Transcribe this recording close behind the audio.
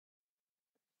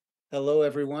Hello,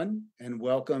 everyone, and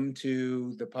welcome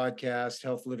to the podcast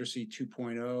Health Literacy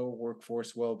 2.0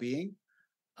 Workforce Wellbeing.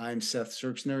 I'm Seth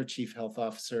Serxner, Chief Health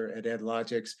Officer at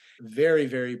EdLogix. Very,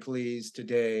 very pleased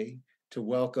today to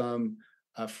welcome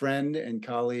a friend and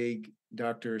colleague,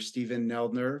 Dr. Steven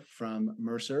Noeldner from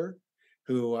Mercer,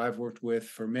 who I've worked with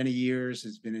for many years,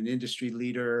 has been an industry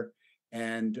leader,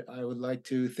 and I would like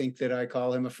to think that I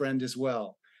call him a friend as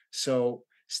well. So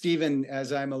Steven,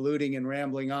 as I'm alluding and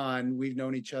rambling on, we've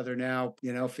known each other now,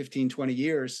 15, 20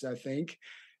 years, I think.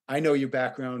 I know your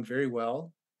background very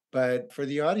well, but for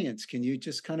the audience, can you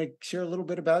just kind of share a little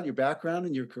bit about your background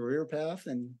and your career path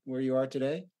and where you are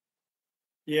today?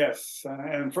 Yes,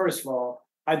 and first of all,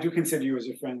 I do consider you as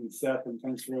a friend, Seth, and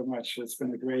thanks very much. It's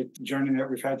been a great journey that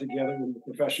we've had together in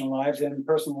professional lives and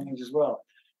personal lives as well.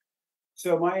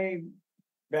 So my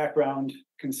background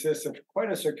consists of quite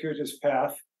a circuitous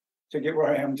path to get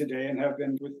where I am today, and have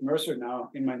been with Mercer now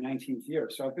in my 19th year.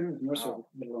 So I've been with Mercer for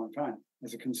a long time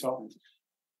as a consultant.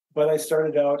 But I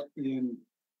started out in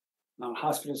a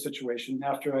hospital situation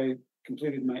after I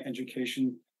completed my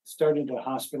education, started a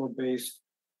hospital-based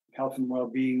health and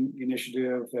well-being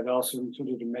initiative that also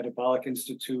included a metabolic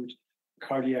institute,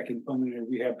 cardiac and pulmonary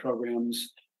rehab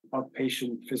programs,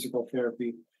 outpatient physical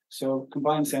therapy. So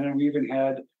combined center, we even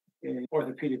had an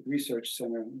orthopedic research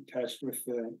center attached with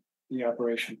the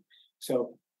operation.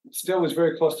 So still was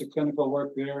very close to clinical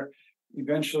work there.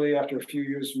 Eventually, after a few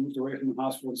years, moved away from the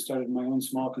hospital and started my own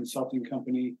small consulting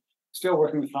company, still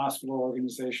working with hospital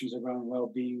organizations around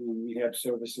well-being and rehab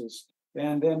services.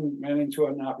 And then ran into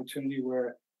an opportunity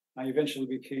where I eventually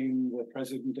became the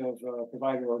president of a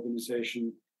provider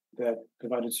organization that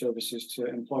provided services to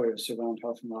employers around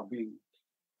health and well-being.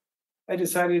 I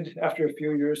decided after a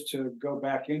few years to go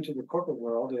back into the corporate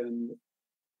world and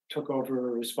took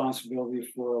over responsibility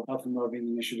for a health and well-being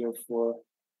initiative for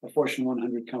a Fortune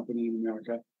 100 company in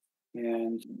America.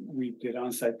 And we did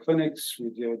on-site clinics,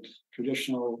 we did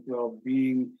traditional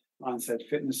well-being, on-site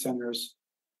fitness centers,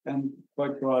 and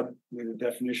quite broad with a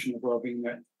definition of well-being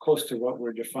that close to what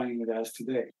we're defining it as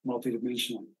today,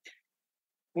 multidimensional.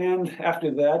 And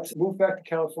after that, moved back to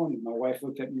California. My wife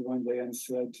looked at me one day and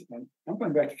said, "I'm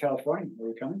going back to California. Are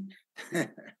you coming?"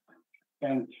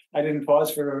 And I didn't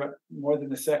pause for more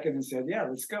than a second and said, "Yeah,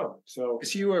 let's go." So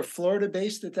You were Florida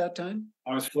based at that time?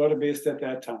 I was Florida based at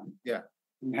that time. Yeah.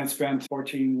 And had spent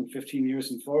 14, 15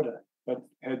 years in Florida, but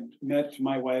had met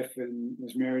my wife and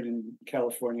was married in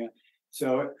California.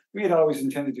 So we had always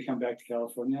intended to come back to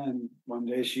California. And one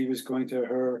day she was going to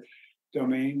her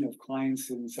domain of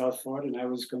clients in South Florida, and I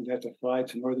was going to have to fly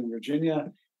to Northern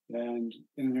Virginia. And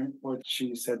in an airport,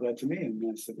 she said that to me. And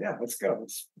I said, "Yeah, let's go.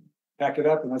 Let's pack it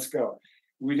up and let's go."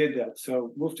 We did that.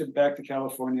 So moved back to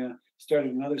California,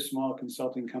 started another small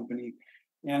consulting company.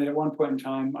 And at one point in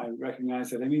time, I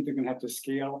recognized that I'm either going to have to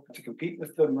scale to compete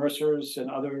with the Mercers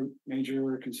and other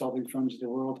major consulting firms of the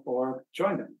world or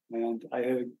join them. And I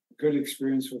had a good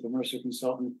experience with a Mercer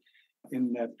consultant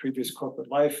in that previous corporate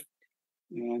life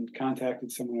and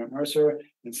contacted someone at Mercer,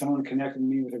 and someone connected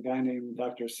me with a guy named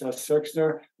Dr. Seth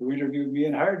Serxner, who interviewed me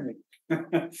and hired me.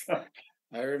 So,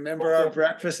 I remember our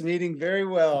breakfast meeting very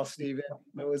well, Steven.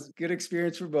 It was a good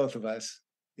experience for both of us.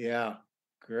 Yeah,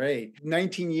 great.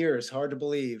 19 years, hard to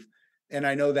believe. And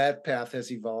I know that path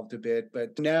has evolved a bit,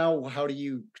 but now how do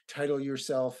you title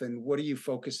yourself and what are you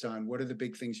focused on? What are the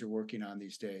big things you're working on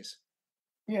these days?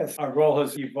 yes, our role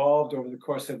has evolved over the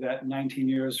course of that 19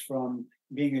 years from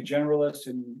being a generalist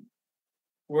and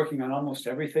working on almost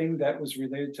everything that was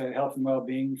related to health and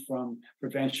well-being, from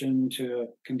prevention to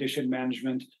condition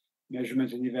management,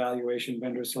 measurement and evaluation,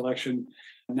 vendor selection.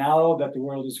 Now that the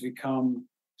world has become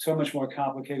so much more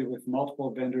complicated with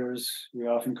multiple vendors, we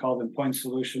often call them point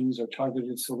solutions or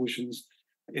targeted solutions.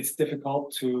 It's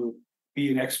difficult to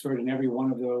be an expert in every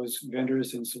one of those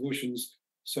vendors and solutions.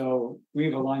 So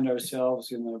we've aligned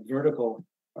ourselves in a vertical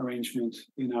arrangement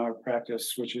in our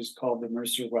practice, which is called the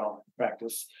MercerWELL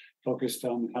practice, focused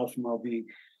on health and well-being.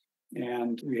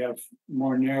 And we have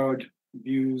more narrowed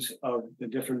views of the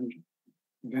different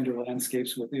vendor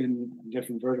landscapes within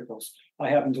different verticals. I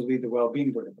happen to lead the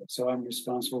well-being vertical, so I'm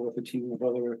responsible with a team of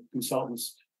other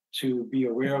consultants to be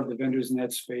aware of the vendors in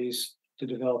that space, to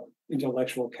develop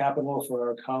intellectual capital for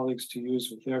our colleagues to use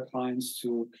with their clients,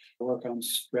 to work on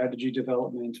strategy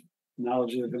development,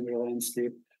 knowledge of the vendor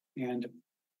landscape, and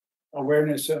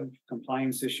awareness of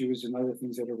compliance issues and other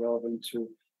things that are relevant to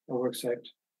a worksite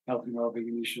health and well-being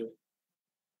initiative.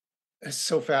 It's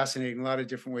so fascinating. A lot of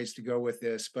different ways to go with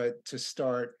this. But to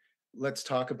start, let's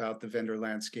talk about the vendor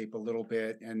landscape a little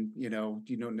bit. And, you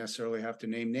don't necessarily have to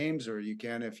name names, or you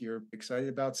can if you're excited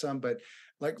about some, but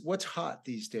like what's hot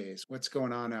these days? What's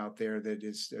going on out there that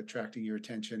is attracting your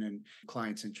attention and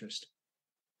clients' interest?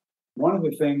 One of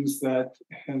the things that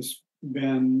has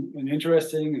been an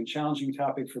interesting and challenging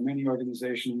topic for many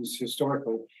organizations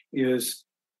historically is,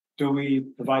 do we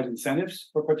provide incentives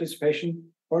for participation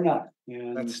or not?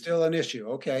 And That's still an issue.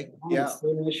 Okay. it's Yeah.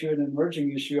 still an issue, an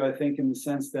emerging issue, I think, in the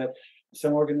sense that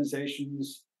some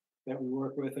organizations that we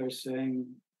work with are saying,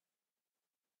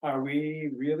 are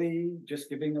we really just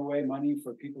giving away money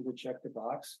for people to check the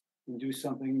box and do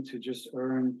something to just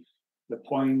earn the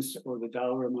points or the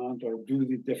dollar amount, or do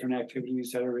the different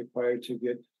activities that are required to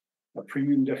get a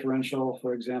premium differential,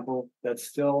 for example? That's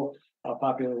still a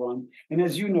popular one. And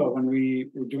as you know, when we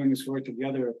were doing this work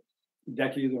together a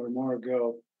decade or more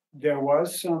ago, there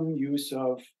was some use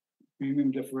of premium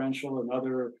differential and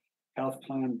other health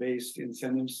plan based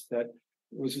incentives that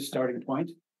was a starting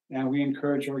point. And we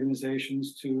encourage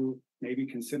organizations to maybe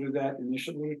consider that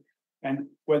initially. And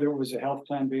whether it was a health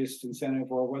plan based incentive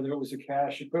or whether it was a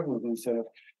cash equivalent incentive,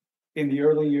 in the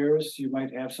early years, you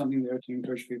might have something there to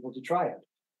encourage people to try it.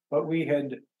 But we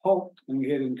had hoped and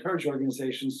we had encouraged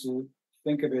organizations to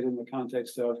think of it in the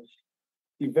context of,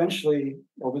 eventually,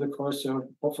 over the course of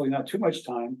hopefully not too much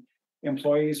time,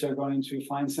 employees are going to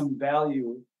find some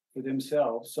value for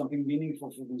themselves, something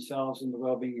meaningful for themselves in the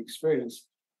well-being experience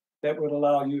that would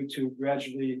allow you to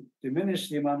gradually diminish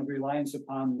the amount of reliance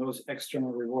upon those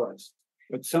external rewards.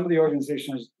 But some of the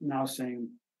organizations are now saying,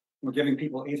 we're giving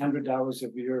people $800 a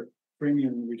year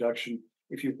premium reduction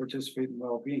if you participate in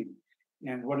well-being.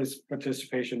 And what does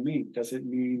participation mean? Does it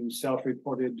mean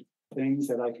self-reported things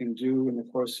that I can do in the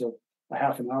course of a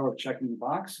half an hour of checking the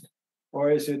box?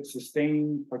 Or is it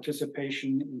sustained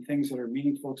participation in things that are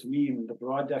meaningful to me in the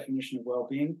broad definition of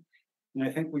well-being? And I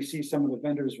think we see some of the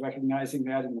vendors recognizing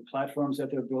that in the platforms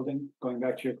that they're building. Going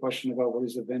back to your question about what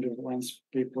is the vendor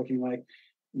landscape looking like,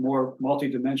 more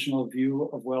multidimensional view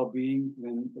of well-being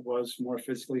than it was more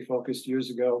physically focused years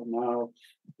ago. Now,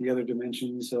 the other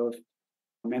dimensions of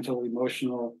mental,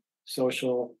 emotional,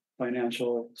 social,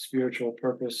 financial, spiritual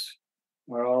purpose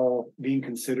are all being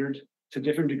considered to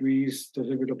different degrees,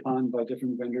 delivered upon by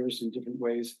different vendors in different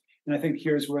ways. And I think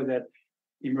here's where that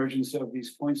emergence of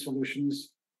these point solutions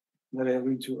that I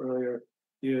alluded to earlier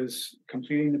is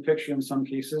completing the picture in some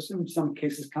cases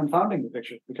confounding the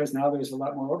picture, because now there's a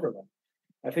lot more overlap.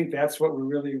 I think that's what we're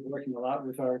really working a lot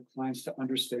with our clients to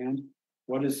understand.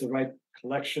 What is the right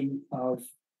collection of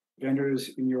vendors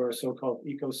in your so-called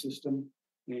ecosystem,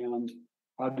 and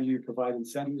how do you provide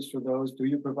incentives for those? Do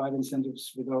you provide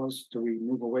incentives for those? Do we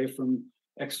move away from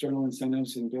external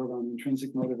incentives and build on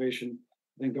intrinsic motivation?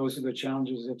 I think those are the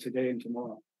challenges of today and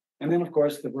tomorrow. And then, of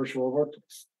course, the virtual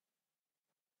workplace.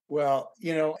 Well,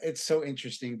 it's so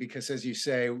interesting because, as you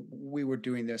say, we were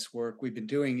doing this work. We've been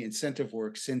doing incentive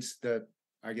work since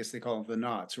I guess they call them the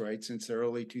knots, right? Since the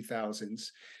early 2000s,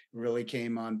 really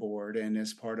came on board. And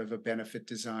as part of a benefit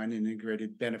design,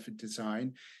 integrated benefit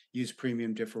design, use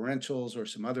premium differentials or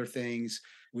some other things,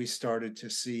 we started to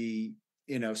see,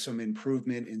 some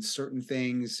improvement in certain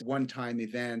things, one-time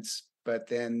events, but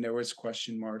then there was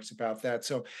question marks about that.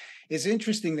 So it's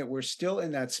interesting that we're still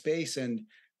in that space, and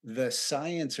the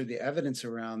science or the evidence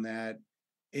around that,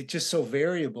 it's just so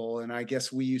variable. And I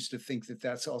guess we used to think that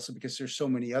that's also because there's so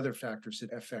many other factors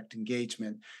that affect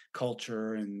engagement,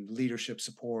 culture and leadership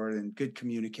support and good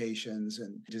communications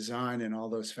and design and all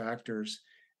those factors.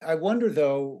 I wonder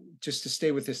though, just to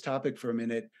stay with this topic for a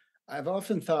minute, I've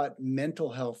often thought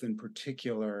mental health in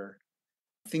particular,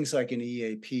 things like an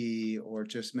EAP or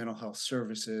just mental health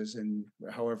services, and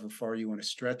however far you want to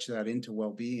stretch that into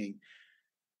well-being,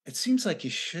 it seems like you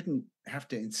shouldn't have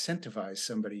to incentivize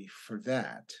somebody for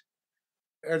that.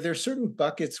 Are there certain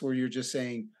buckets where you're just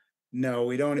saying, no,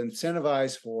 we don't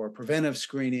incentivize for preventive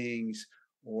screenings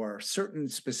or certain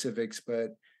specifics,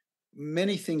 but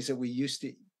many things that we used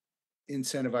to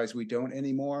incentivize, we don't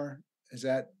anymore? Is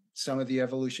that some of the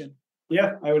evolution?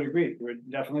 Yeah, I would agree. We're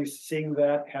definitely seeing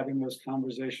that, having those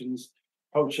conversations.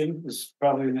 Coaching is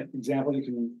probably an example. You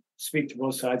can speak to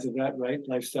both sides of that, right?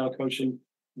 Lifestyle coaching,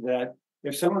 that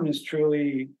if someone is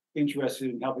truly interested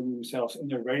in helping themselves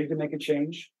and they're ready to make a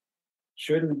change,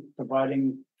 shouldn't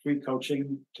providing free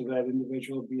coaching to that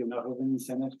individual be enough of an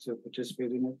incentive to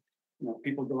participate in it?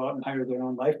 People go out and hire their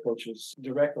own life coaches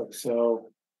directly. So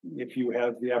if you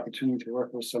have the opportunity to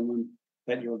work with someone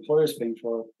that your employer is paying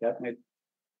for, that might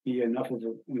be enough of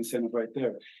an incentive right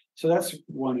there. So that's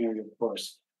one area, of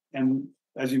course. And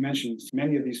as you mentioned,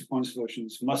 many of these point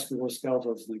solutions,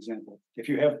 musculoskeletal is an example. If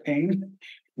you have pain,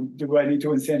 do I need to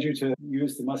incent you to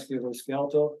use the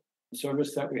musculoskeletal?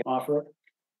 service that we offer.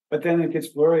 But then it gets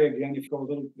blurry again if you go a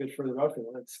little bit further out there.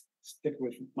 Let's stick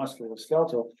with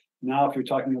musculoskeletal. Now, if you're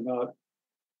talking about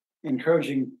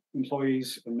encouraging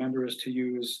employees and members to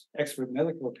use expert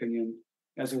medical opinion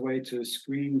as a way to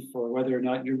screen for whether or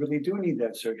not you really do need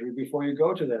that surgery before you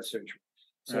go to that surgery.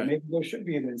 So Right. maybe there should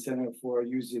be an incentive for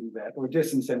using that, or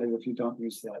disincentive if you don't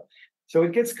use that. So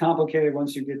it gets complicated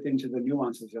once you get into the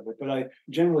nuances of it. But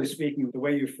generally speaking, the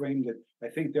way you framed it, I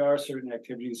think there are certain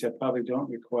activities that probably don't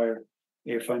require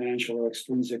a financial or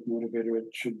extrinsic motivator. It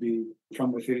should be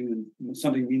from within and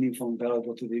something meaningful and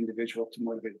valuable to the individual to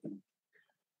motivate them.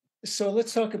 So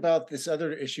let's talk about this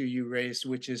other issue you raised,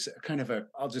 which is kind of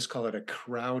I'll just call it a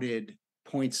crowded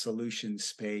point solution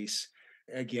space.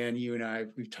 Again, you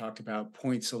and we've talked about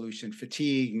point solution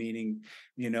fatigue, meaning,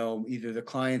 either the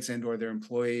clients and or their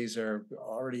employees are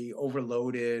already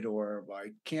overloaded, or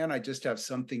like, can I just have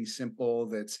something simple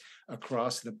that's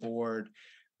across the board?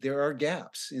 There are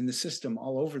gaps in the system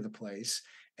all over the place.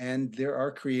 And there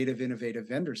are creative, innovative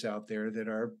vendors out there that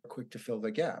are quick to fill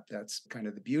the gap. That's kind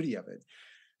of the beauty of it.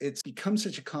 It's become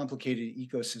such a complicated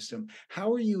ecosystem.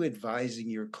 How are you advising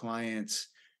your clients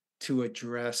to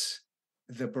address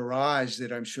the barrage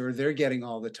that I'm sure they're getting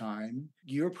all the time?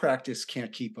 Your practice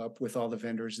can't keep up with all the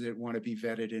vendors that want to be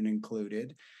vetted and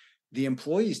included. The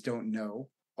employees don't know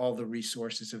all the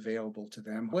resources available to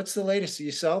them. What's the latest? Have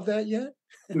you solved that yet?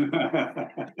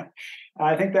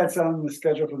 I think that's on the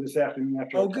schedule for this afternoon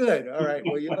after. Oh, good. All right.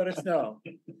 Well, you let us know.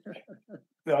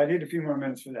 So I need a few more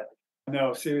minutes for that.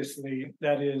 No, seriously,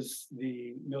 that is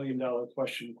the million-dollar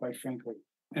question, quite frankly.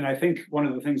 And I think one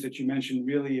of the things that you mentioned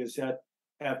really is that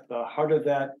at the heart of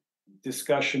that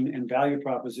discussion and value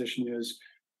proposition is,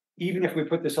 even if we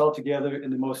put this all together in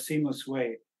the most seamless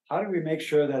way, how do we make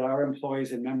sure that our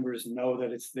employees and members know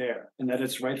that it's there and that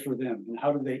it's right for them? And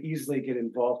how do they easily get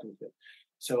involved with it?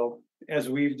 So as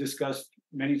we've discussed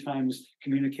many times,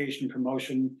 communication,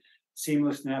 promotion,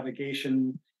 seamless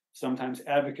navigation, sometimes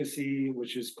advocacy,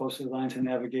 which is closely aligned to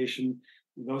navigation.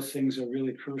 Those things are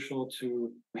really crucial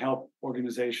to help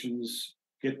organizations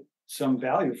get some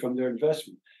value from their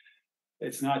investment.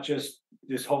 It's not just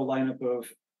this whole lineup of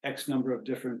X number of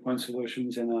different point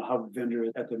solutions and a hub vendor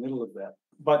at the middle of that.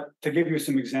 But to give you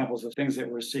some examples of things that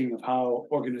we're seeing of how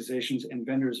organizations and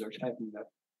vendors are tackling that,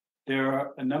 there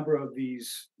are a number of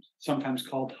these sometimes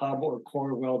called hub or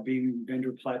core well-being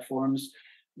vendor platforms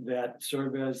that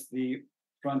serve as the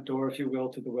front door, if you will,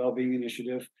 to the Wellbeing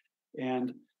initiative,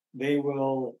 and they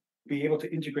will be able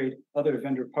to integrate other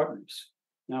vendor partners.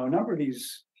 Now, a number of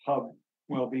these hub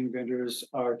Wellbeing vendors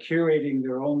are curating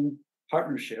their own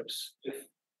partnerships with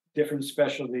different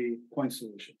specialty point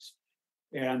solutions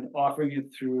and offering it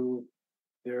through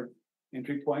their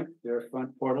entry point, their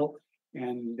front portal,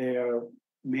 and they are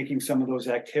making some of those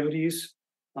activities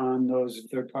on those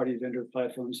third-party vendor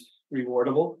platforms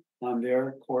rewardable on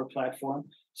their core platform.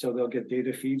 So they'll get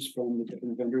data feeds from the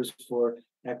different vendors for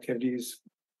activities.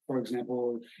 For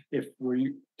example, if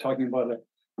we're talking about a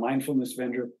mindfulness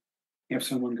vendor, if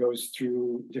someone goes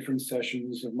through different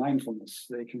sessions of mindfulness,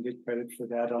 they can get credit for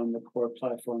that on the core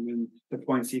platform in the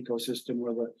points ecosystem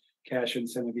or the cash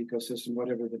incentive ecosystem,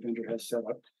 whatever the vendor has set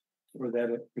up for that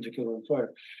particular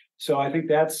employer. So I think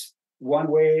that's one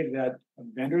way that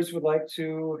vendors would like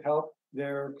to help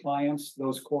their clients,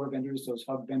 those core vendors, those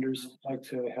hub vendors like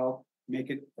to help make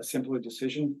it a simpler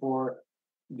decision for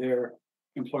their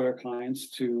employer clients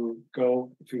to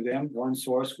go through them, one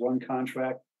source, one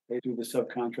contract, they do the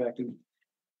subcontracting.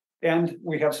 And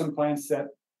we have some clients that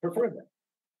prefer that.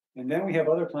 And then we have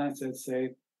other clients that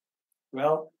say,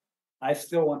 well, I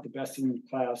still want the best in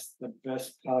class, the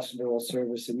best possible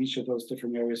service in each of those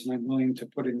different areas, and I'm willing to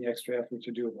put in the extra effort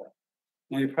to do that.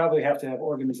 Now, you probably have to have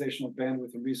organizational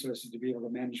bandwidth and resources to be able to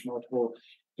manage multiple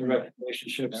direct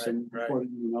relationships and reporting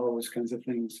and all those kinds of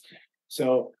things.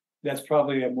 So that's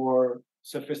probably a more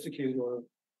sophisticated or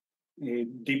a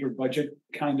deeper budget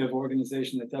kind of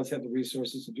organization that does have the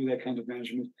resources to do that kind of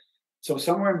management. So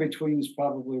somewhere in between is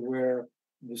probably where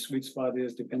the sweet spot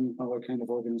is, depending on what kind of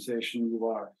organization you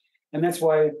are. And that's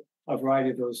why a variety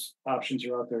of those options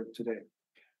are out there today.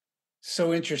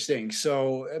 So interesting.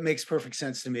 So it makes perfect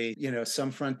sense to me. Some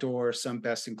front door, some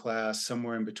best in class,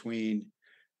 somewhere in between.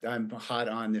 I'm hot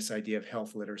on this idea of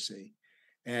health literacy.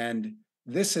 And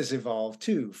this has evolved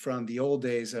too from the old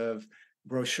days of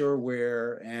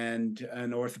brochureware and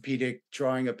an orthopedic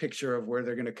drawing a picture of where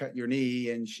they're going to cut your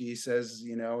knee. And she says,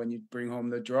 and you bring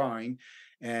home the drawing,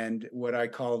 and what I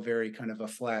call very kind of a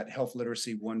flat health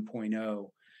literacy 1.0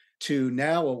 to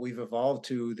now what we've evolved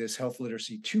to this health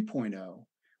literacy 2.0,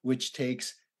 which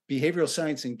takes behavioral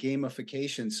science and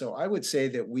gamification. So I would say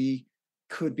that we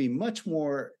could be much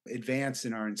more advanced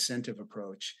in our incentive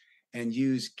approach and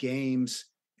use games.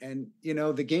 And,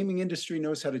 the gaming industry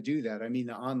knows how to do that. I mean,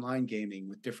 the online gaming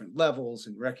with different levels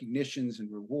and recognitions and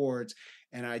rewards.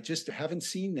 And I just haven't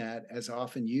seen that as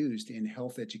often used in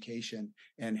health education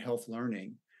and health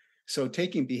learning. So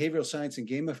taking behavioral science and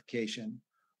gamification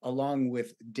along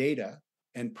with data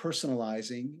and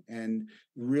personalizing and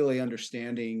really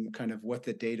understanding kind of what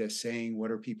the data is saying,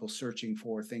 what are people searching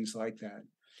for, things like that.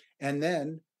 And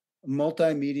then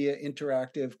multimedia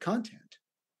interactive content.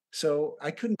 So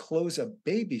I couldn't close a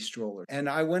baby stroller. And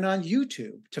I went on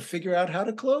YouTube to figure out how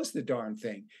to close the darn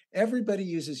thing. Everybody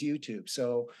uses YouTube.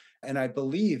 So, and I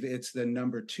believe it's the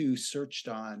number 2 searched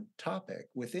on topic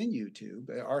within YouTube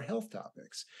are health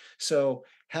topics. So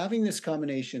having this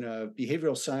combination of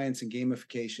behavioral science and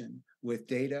gamification with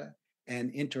data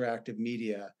and interactive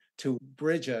media to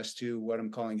bridge us to what I'm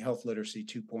calling health literacy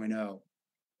 2.0.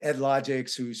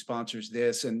 Adlogix, who sponsors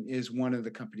this and is one of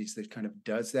the companies that kind of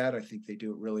does that. I think they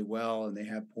do it really well, and they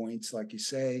have points, like you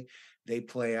say. They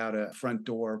play out a front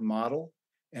door model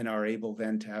and are able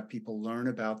then to have people learn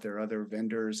about their other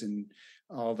vendors and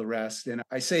all the rest. And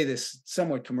I say this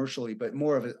somewhat commercially, but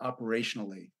more of it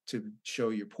operationally to show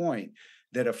your point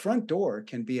that a front door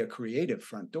can be a creative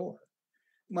front door.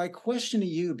 My question to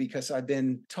you, because I've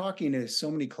been talking to so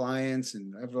many clients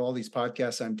and I have all these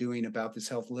podcasts I'm doing about this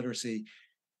health literacy,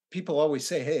 people always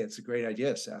say, hey, it's a great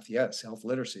idea, Seth. Yes, health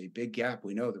literacy, big gap.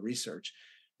 We know the research.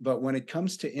 But when it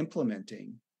comes to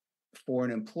implementing for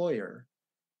an employer,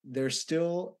 there's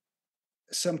still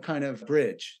some kind of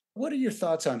bridge. What are your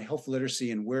thoughts on health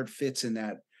literacy and where it fits in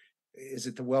that? Is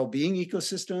it the well-being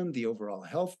ecosystem, the overall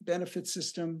health benefit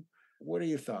system? What are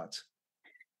your thoughts?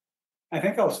 I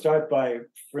think I'll start by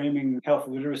framing health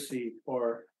literacy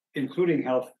or including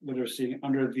health literacy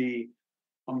under the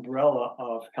umbrella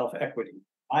of health equity.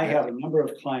 I have a number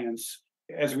of clients.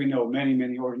 As we know,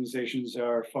 many organizations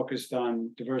are focused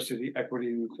on diversity, equity,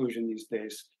 and inclusion these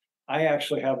days. I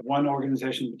actually have one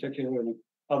organization in particular and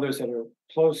others that are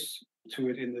close to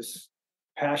it in this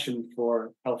passion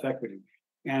for health equity.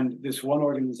 And this one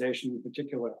organization in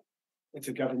particular, it's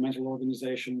a governmental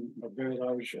organization, a very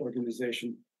large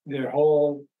organization. Their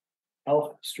whole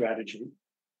health strategy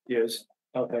is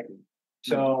health equity.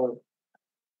 So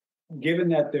given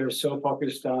that they're so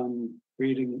focused on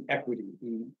creating equity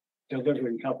and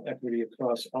delivering health equity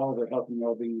across all of their health and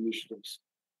well-being initiatives,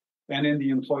 and in the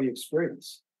employee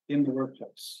experience in the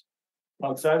workplace,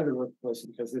 outside of the workplace,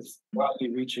 because it's broadly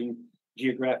reaching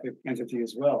geographic entity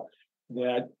as well,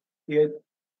 that it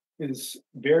is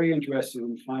very interested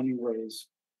in finding ways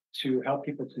to help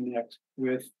people connect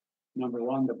with, number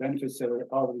one, the benefits that are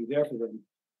already there for them,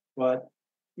 but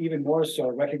even more so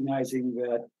recognizing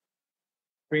that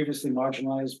previously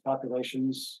marginalized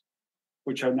populations,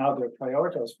 which are now their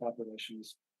prioritized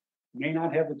populations, may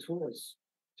not have the tools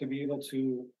to be able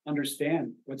to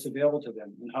understand what's available to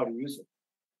them and how to use it.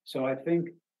 So I think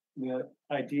the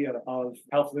idea of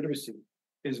health literacy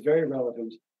is very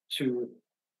relevant to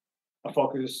a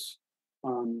focus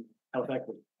on health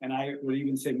equity. And I would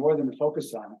even say more than a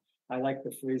focus on it, I like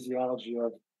the phraseology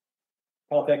of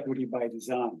health equity by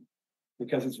design,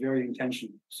 because it's very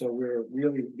intentional. So we're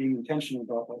really being intentional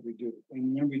about what we do.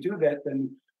 And when we do that,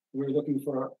 then we're looking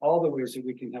for all the ways that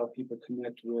we can help people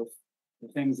connect with the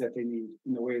things that they need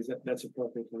in the ways that that's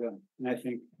appropriate for them. And I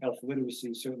think health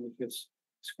literacy certainly fits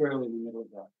squarely in the middle of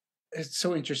that. It's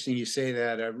so interesting you say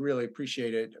that. I really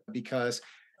appreciate it because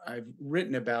I've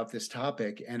written about this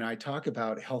topic and I talk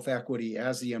about health equity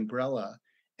as the umbrella,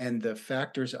 and the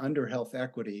factors under health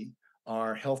equity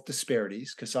are health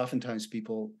disparities, because oftentimes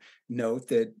people note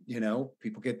that,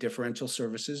 people get differential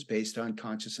services based on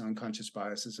conscious and unconscious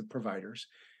biases of providers.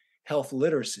 Health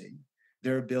literacy,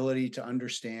 their ability to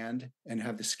understand and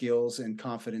have the skills and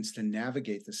confidence to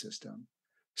navigate the system.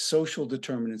 Social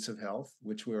determinants of health,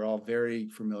 which we're all very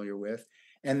familiar with.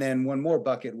 And then one more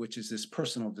bucket, which is this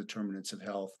personal determinants of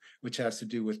health, which has to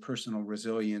do with personal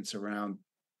resilience around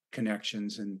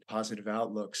connections and positive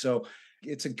outlook. So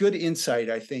it's a good insight,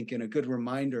 I think, and a good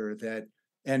reminder that,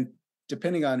 and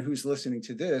depending on who's listening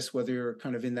to this, whether you're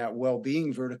kind of in that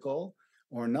well-being vertical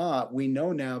or not, we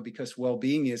know now, because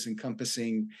well-being is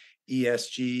encompassing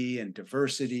ESG and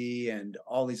diversity and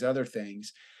all these other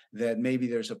things, that maybe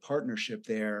there's a partnership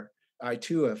there. I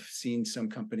too have seen some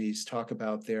companies talk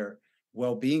about their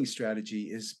well-being strategy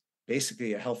is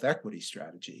basically a health equity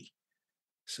strategy.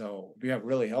 So yeah,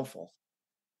 really helpful.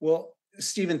 Well,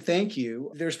 Steven, thank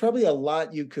you. There's probably a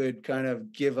lot you could kind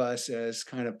of give us as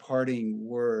kind of parting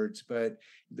words, but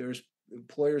there's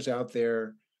employers out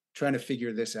there trying to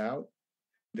figure this out.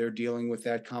 They're dealing with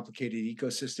that complicated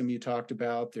ecosystem you talked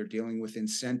about. They're dealing with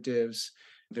incentives.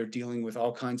 They're dealing with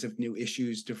all kinds of new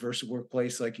issues, diverse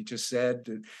workplace, like you just said,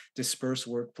 the dispersed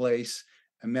workplace,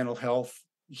 and mental health,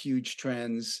 huge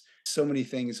trends, so many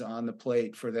things on the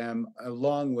plate for them,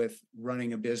 along with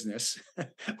running a business.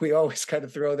 We always kind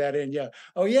of throw that in. Yeah.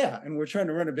 Oh, yeah. And we're trying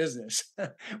to run a business.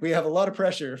 We have a lot of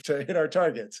pressure to hit our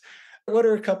targets. What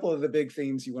are a couple of the big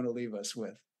themes you want to leave us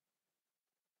with?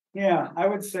 Yeah, I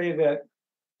would say that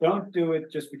don't do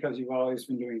it just because you've always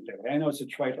been doing it that way. I know it's a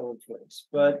trite old phrase,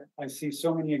 but I see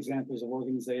so many examples of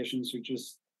organizations who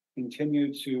just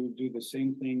continue to do the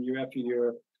same thing year after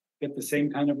year, get the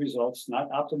same kind of results, not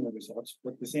optimal results,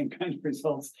 but the same kind of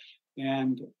results,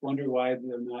 and wonder why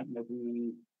they're not making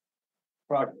any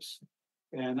progress.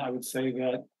 And I would say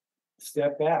that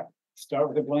step back, start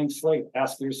with a blank slate,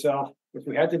 ask yourself, if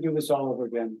we had to do this all over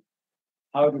again,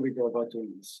 how do we go about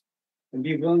doing this? And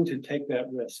be willing to take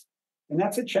that risk. And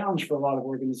that's a challenge for a lot of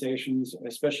organizations,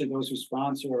 especially those who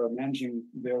sponsor or are managing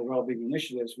their well-being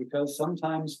initiatives, because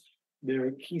sometimes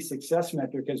their key success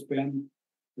metric has been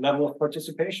level of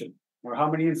participation or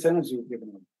how many incentives you've given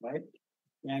them, right?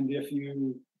 And if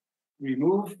you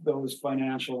remove those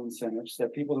financial incentives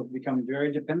that people have become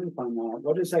very dependent upon now,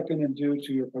 what is that going to do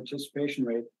to your participation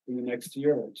rate in the next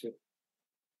year or two?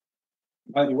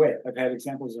 By the way, I've had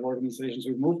examples of organizations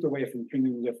who've moved away from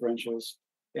premium differentials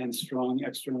and strong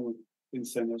external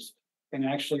incentives and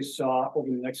actually saw over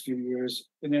the next few years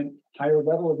an higher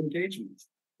level of engagement.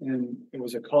 And it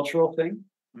was a cultural thing.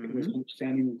 It was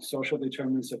understanding social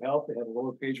determinants of health. They had a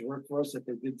lower page workforce that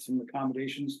they did some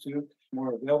accommodations to,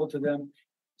 more available to them.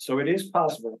 So it is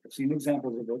possible. I've seen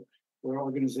examples of it where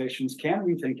organizations can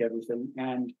rethink everything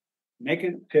and make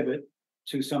a pivot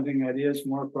to something that is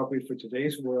more appropriate for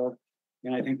today's world.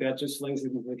 And I think that just lays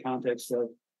into the context of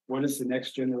what is the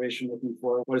next generation looking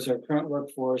for? What is our current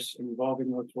workforce and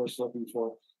evolving workforce looking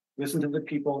for? Listen to the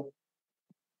people,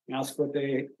 ask what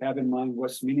they have in mind,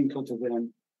 what's meaningful to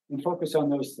them, and focus on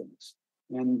those things.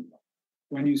 And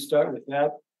when you start with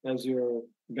that as your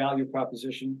value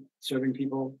proposition, serving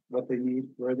people what they need,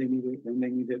 where they need it, when they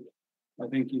need it, I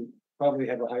think you probably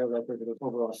have a higher likelihood of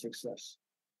overall success.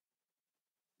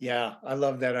 Yeah, I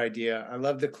love that idea. I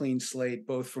love the clean slate,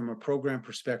 both from a program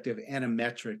perspective and a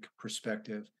metric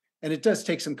perspective. And it does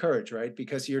take some courage, right?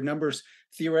 Because your numbers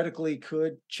theoretically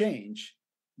could change,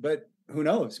 but who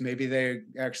knows? Maybe they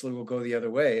actually will go the other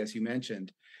way, as you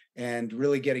mentioned, and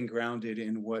really getting grounded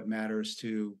in what matters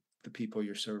to the people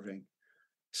you're serving.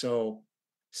 So,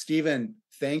 Steven,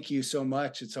 thank you so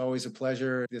much. It's always a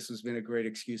pleasure. This has been a great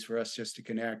excuse for us just to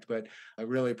connect, but I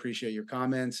really appreciate your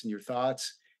comments and your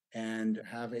thoughts, and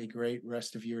have a great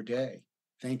rest of your day.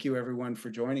 Thank you, everyone, for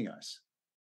joining us.